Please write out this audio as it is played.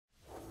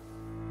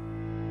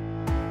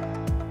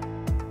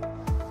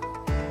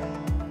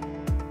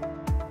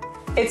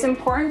It's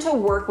important to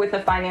work with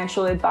a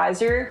financial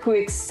advisor who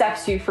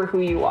accepts you for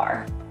who you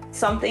are.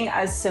 Something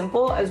as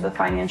simple as the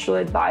financial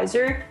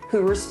advisor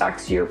who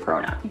respects your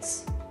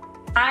pronouns.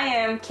 I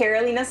am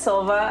Carolina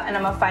Silva, and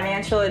I'm a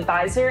financial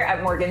advisor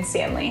at Morgan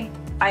Stanley.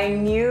 I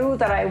knew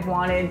that I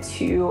wanted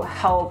to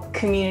help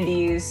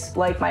communities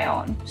like my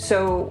own,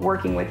 so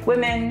working with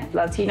women,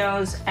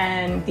 Latinos,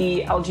 and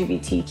the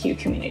LGBTQ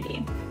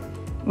community.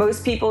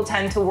 Most people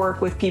tend to work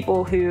with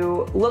people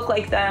who look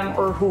like them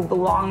or who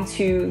belong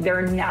to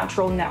their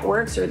natural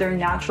networks or their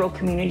natural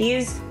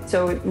communities.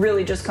 So it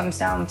really just comes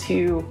down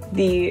to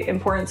the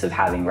importance of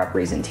having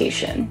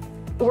representation.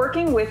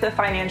 Working with a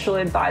financial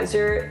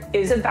advisor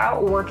is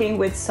about working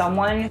with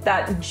someone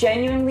that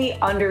genuinely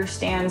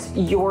understands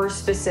your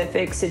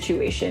specific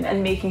situation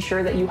and making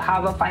sure that you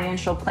have a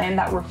financial plan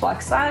that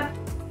reflects that.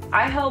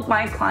 I help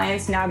my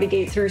clients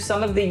navigate through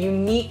some of the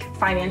unique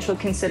financial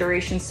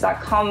considerations that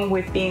come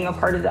with being a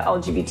part of the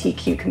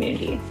LGBTQ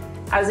community.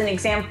 As an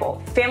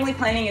example, family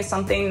planning is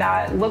something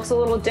that looks a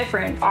little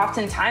different.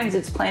 Oftentimes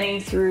it's planning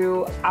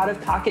through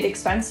out-of-pocket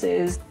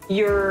expenses.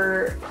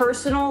 Your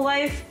personal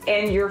life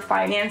and your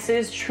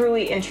finances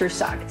truly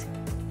intersect.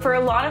 For a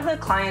lot of the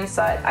clients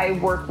that I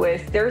work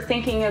with, they're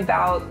thinking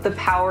about the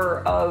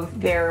power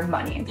of their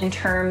money in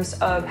terms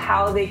of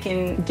how they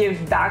can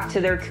give back to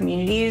their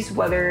communities,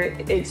 whether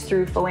it's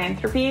through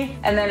philanthropy,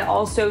 and then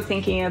also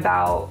thinking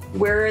about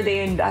where are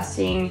they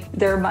investing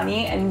their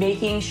money and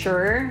making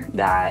sure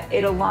that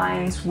it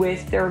aligns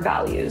with their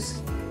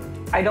values.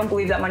 I don't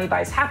believe that money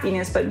buys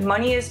happiness, but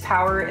money is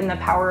power in the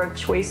power of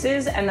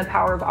choices and the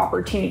power of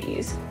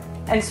opportunities.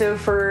 And so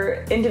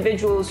for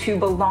individuals who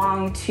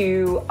belong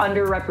to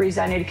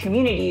underrepresented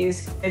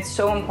communities, it's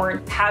so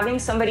important having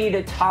somebody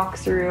to talk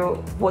through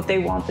what they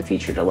want the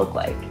future to look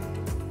like.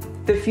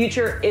 The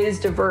future is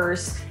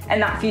diverse,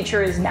 and that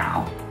future is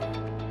now.